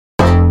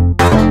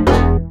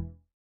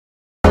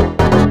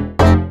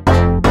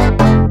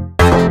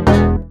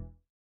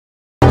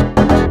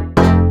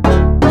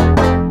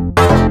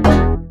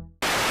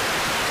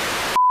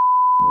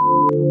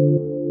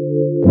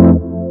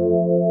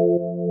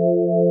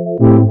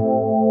This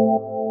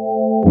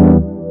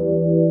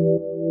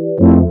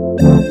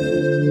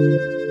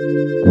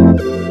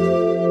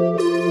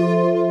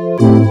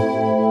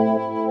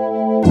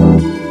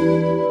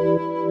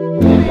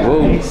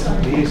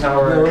is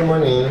our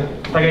morning.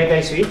 Tagaytay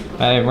Suite.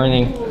 Hi,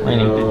 morning.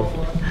 Morning.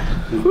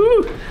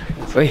 Woo!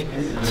 Uy,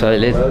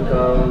 solid.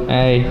 Welcome.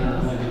 Hi.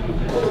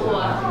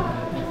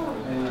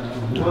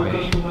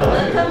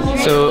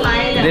 So,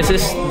 this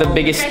is the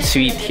biggest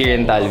suite here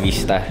in Tal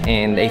Vista,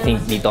 and I think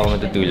dito ako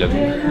matutulog.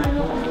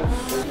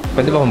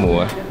 Pwede ba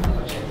kumuha?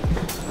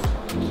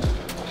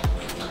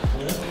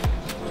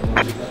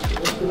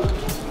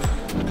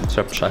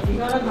 Sarap siya.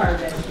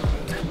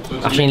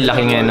 Actually, yung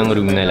laki nga ng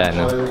room nila,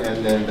 no?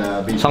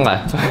 Saan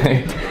ka?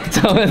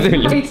 Saan ka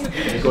matulog?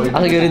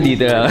 Ako siguro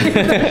dito.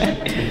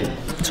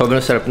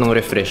 Sobrang sarap ng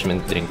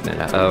refreshment drink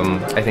nila.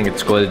 I think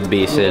it's called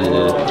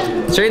basil.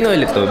 Sorry, no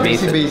ulit to.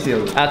 Basil.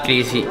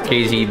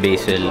 Crazy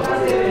basil.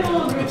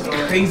 It's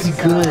crazy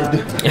good.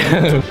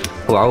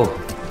 Wow.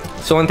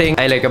 So one thing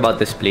I like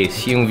about this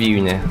place, yung view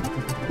niya.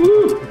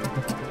 Woo!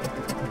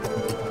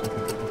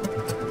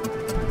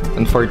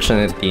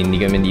 Unfortunately, hindi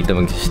kami dito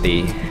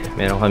mag-stay.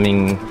 Meron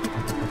kaming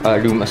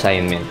room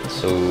assignment.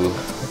 So,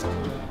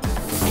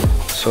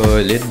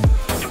 solid.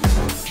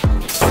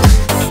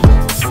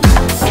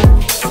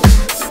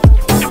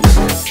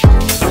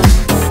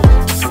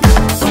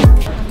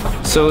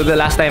 So the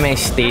last time I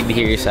stayed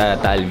here sa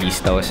Tal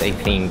Vista was I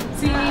think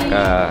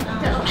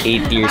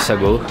 8 years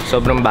ago.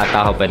 Sobrang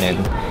bata ko pa nun.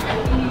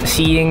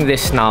 Seeing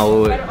this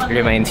now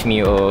reminds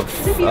me of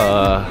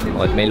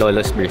my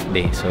lolo's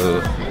birthday. So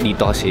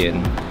dito kasi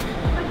yun.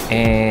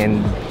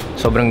 And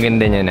sobrang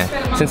ganda niya na.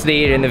 Since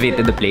they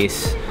renovated the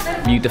place,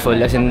 beautiful.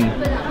 As in,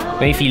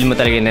 may feel mo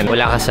talaga na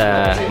wala ka sa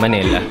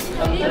Manila.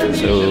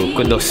 So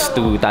kudos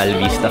to Tal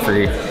Vista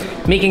for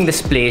making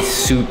this place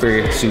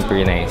super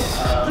nice.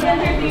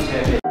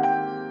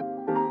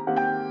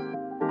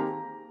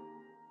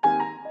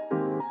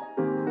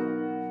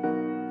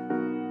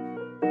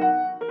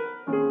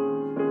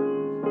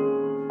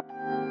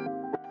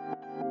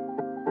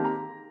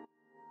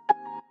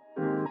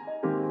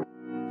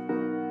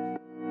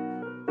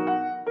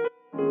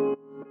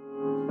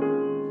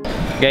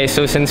 Guys,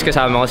 so since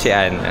kasama ko si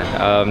Anne,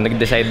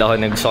 nag-decide ako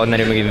na gusto ko na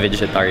rin maging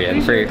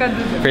vegetarian for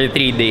 3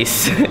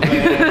 days.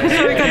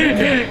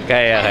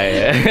 Kaya.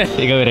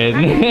 Ikaw rin?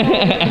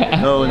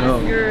 No.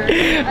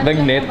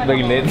 Bagnet.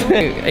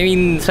 I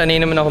mean, sanay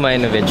naman ako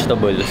kumain ng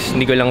vegetables.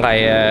 Hindi ko lang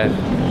kaya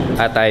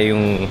ata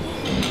yung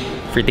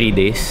for 3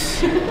 days.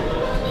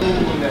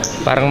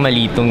 Parang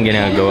malitong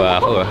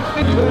ginagawa ko.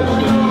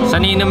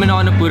 Sanay naman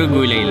ako na puro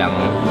gulay lang.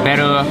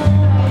 Pero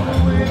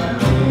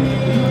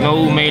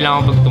nauumay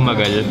lang ako pag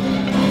tumagal.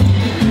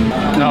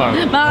 No.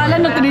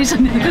 Baka nutrition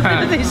din ko.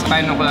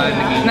 Paano ka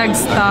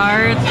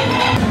Nag-start.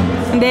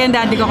 Hindi, yung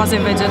daddy ko kasi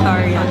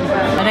vegetarian.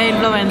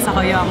 Na-influence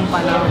ako yung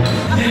pala.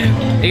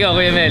 Ikaw,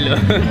 Kuya Melo.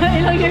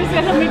 Ilang years ka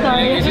na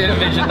vegetarian? Ilang years ka na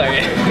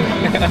vegetarian?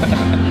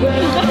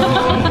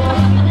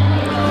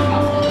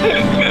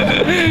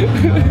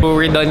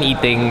 We're done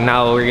eating.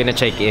 Now we're gonna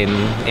check in.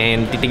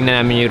 And titignan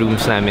namin yung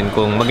rooms namin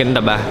kung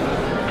maganda ba.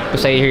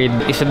 Because I heard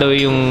isa daw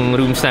yung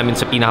rooms namin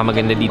sa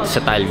pinakamaganda dito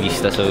sa Tal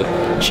Vista. So,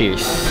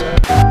 cheers!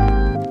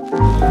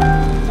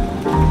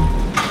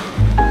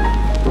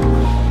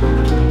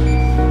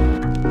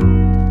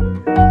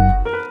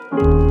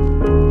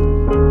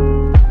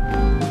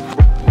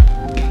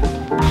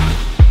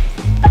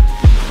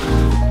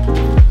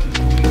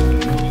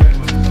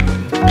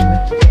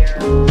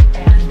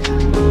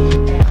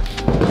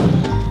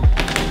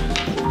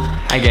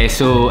 Hi guys,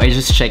 so I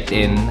just checked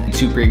in.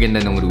 Super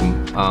ganda ng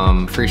room.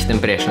 First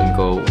impression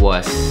ko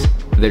was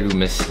the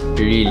room is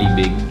really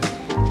big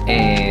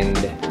and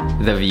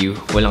the view,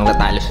 walang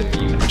tatalo sa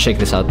view. Check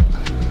this out.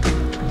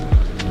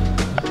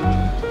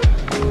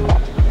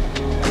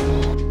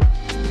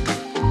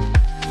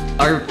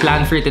 Our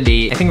plan for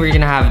today, I think we're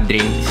gonna have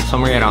drinks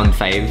somewhere around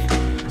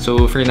 5.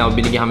 So for now,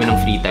 binigyan kami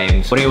ng free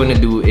time. So what I wanna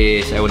do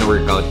is, I wanna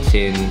work out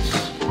since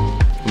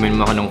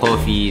uminom ako ng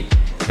coffee.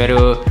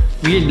 Pero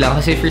weird lang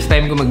kasi first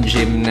time ko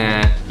mag-gym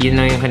na yun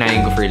lang yung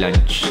kinain ko for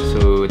lunch.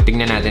 So,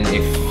 tingnan natin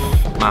if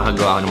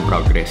makakagawa ko ng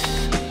progress.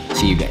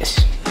 See you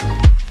guys.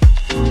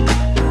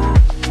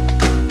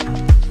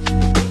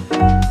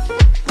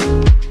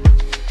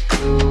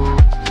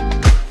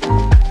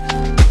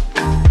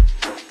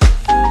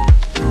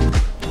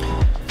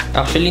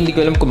 Actually, hindi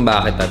ko alam kung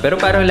bakit pero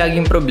parang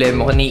laging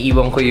problema ko,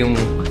 naiiwan ko yung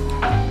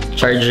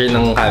charger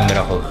ng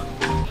camera ko.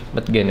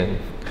 Ba't ganun?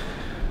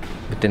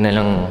 Buti na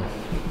lang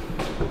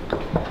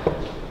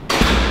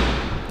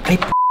ay,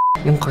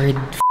 yung card.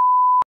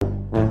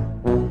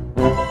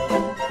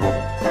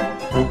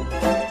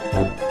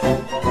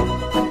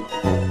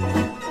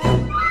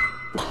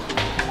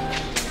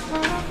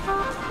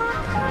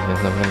 Ayan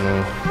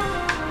naman.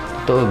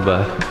 Totoo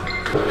ba?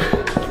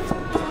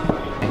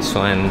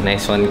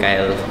 Nice one,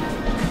 Kyle.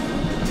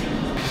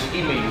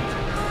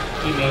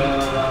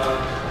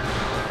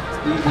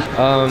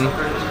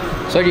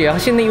 Sorry,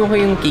 kasi naiwan ko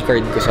yung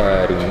keycard ko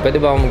sa room. Pwede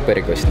ba akong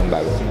magpa-request ng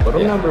bago?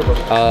 Anong number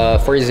ba?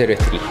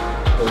 403.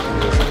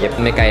 Yep,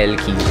 may Kyle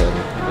Keaton.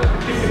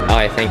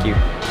 Okay, thank you.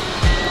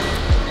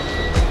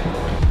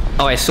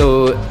 Okay,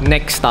 so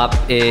next stop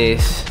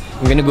is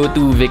I'm gonna go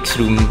to Vic's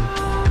room.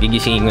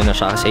 Gigisingin ko na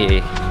siya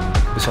kasi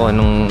gusto ko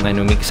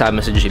may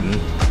kasama sa gym.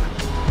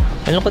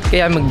 Ang lungkot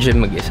kaya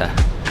mag-gym mag-isa.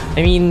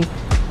 I mean,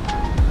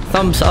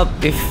 thumbs up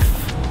if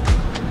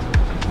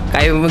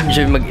kaya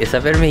mag-gym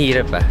mag-isa, pero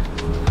mahirap ah.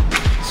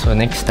 So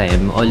next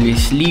time,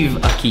 always leave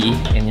a key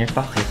in your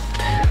pocket.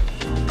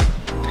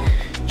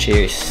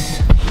 Cheers.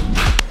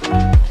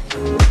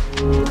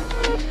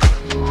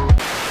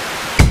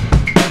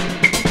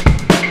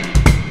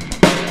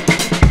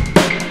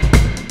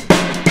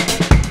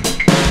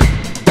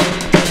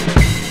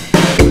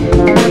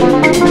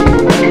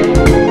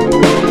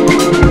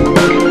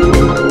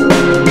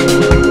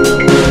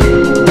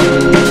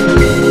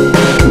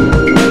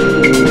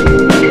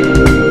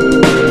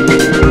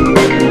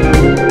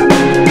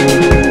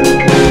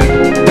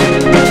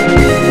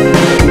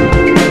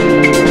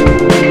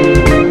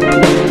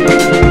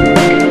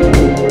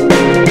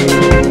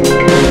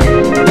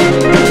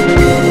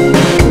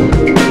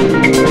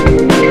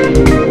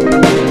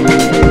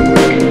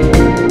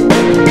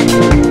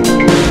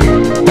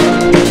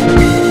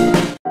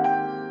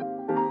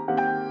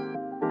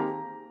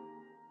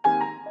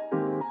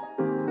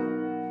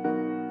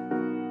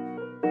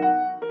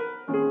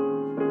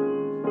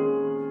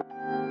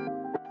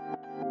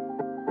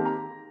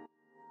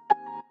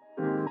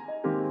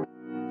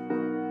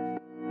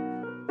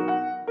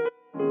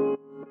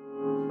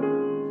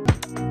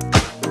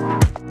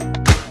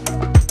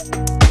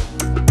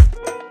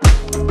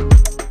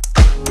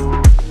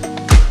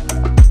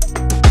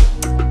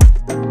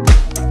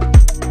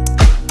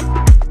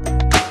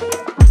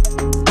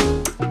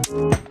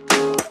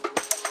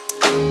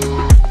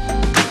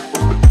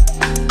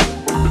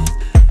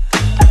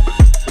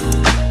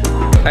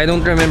 I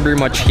don't remember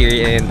much here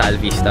in Tal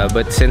Vista,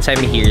 but since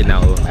I'm here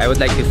now, I would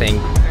like to thank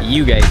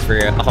you guys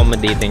for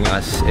accommodating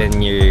us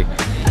in your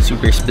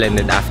super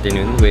splendid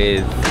afternoon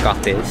with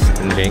cocktails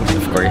and drinks,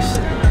 of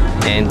course,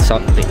 and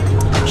something.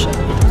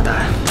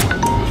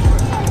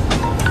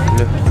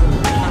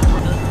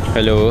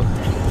 Hello.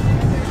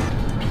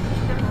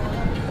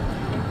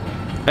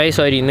 Ay,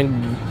 sorry,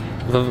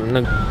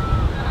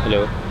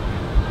 hello.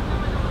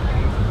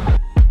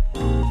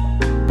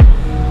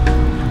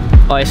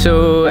 Okay,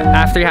 so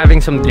after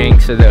having some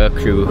drinks with the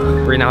crew,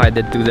 we're now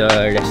headed to the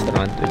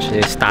restaurant, which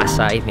is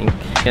Tasa, I think.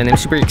 And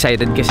I'm super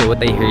excited kasi what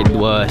I heard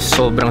was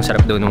sobrang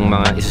sarap daw nung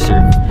mga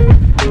isa-serve.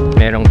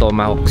 Merong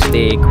tomahawk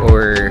steak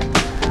or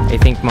I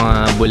think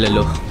mga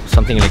bulalo,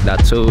 something like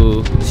that.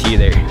 So, see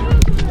you there.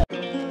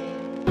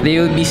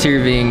 They will be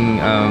serving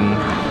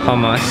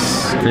hummus.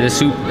 For the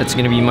soup, that's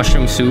gonna be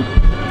mushroom soup.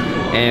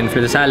 And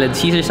for the salad,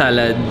 Caesar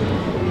salad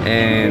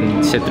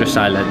and citrus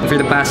salad. For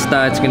the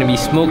pasta, it's gonna be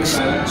smoked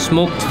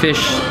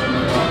fish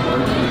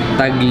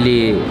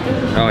tagli.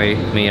 Okay,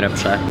 mahirap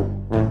siya.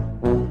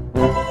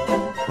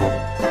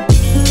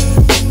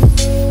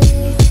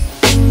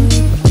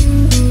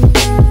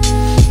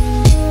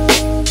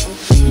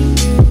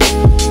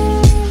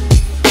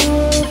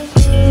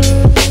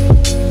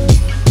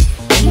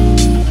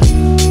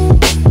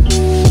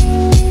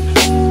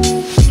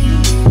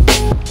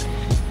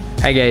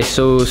 Hi guys,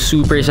 so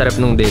super sarap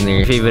nung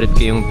dinner. Favorite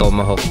ko yung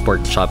tomahawk pork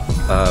chop.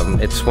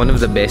 It's one of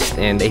the best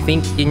and I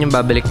think yun yung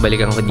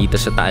babalik-balikan ko dito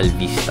sa Tal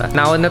Vista.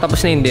 Now,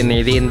 natapos na yung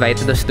dinner, they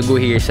invited us to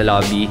go here sa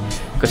lobby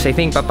because I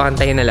think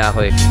papakantayin nila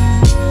ako eh.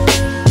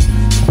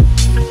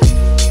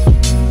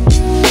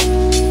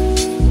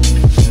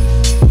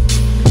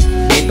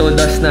 They told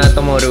us na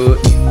tomorrow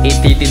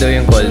 8:30 daw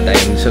yung call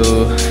time.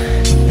 So,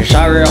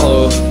 shower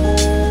ako,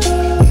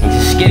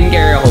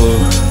 skincare ako,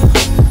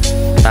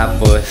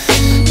 tapos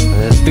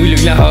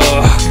tulog na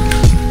ako.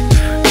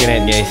 Good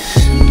night, guys.